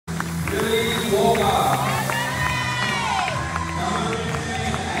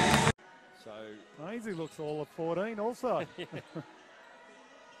Maisie looks all of 14 also. Yeah. So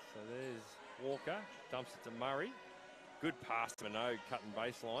there's Walker, dumps it to Murray. Good pass to Minogue, cutting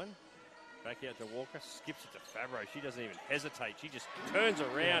baseline. Back out to Walker, skips it to Fabro. She doesn't even hesitate. She just turns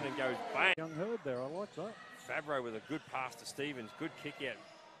around and goes bang. Young Herd there, I like that. Fabro with a good pass to Stevens, good kick out.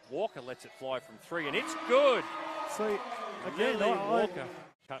 Walker lets it fly from 3, and it's good. See, again, Lilly Walker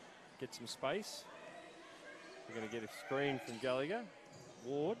get some space. We're going to get a screen from Gallagher.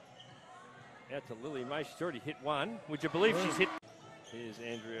 Ward out to Lily May. She's already hit one. Would you believe she's hit? Here's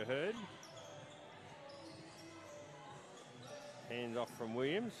Andrea Hurd. Hands off from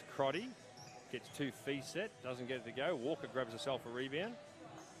Williams. Crotty gets 2 feet set, doesn't get it to go. Walker grabs herself a rebound.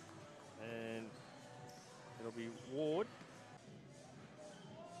 And it'll be Ward.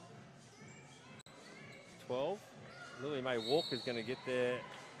 12. Lily May Walker's going to get there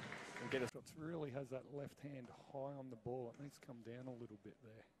and get us. Really has that left hand high on the ball. It needs to come down a little bit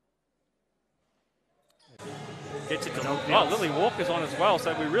there. Gets it to Lily Walker's on as well,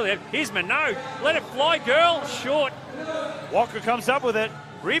 so we really have. Here's Minogue. Let it fly, girl. Short. Walker comes up with it.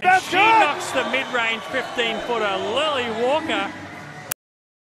 Rebound. She knocks the mid-range 15-footer. Lily Walker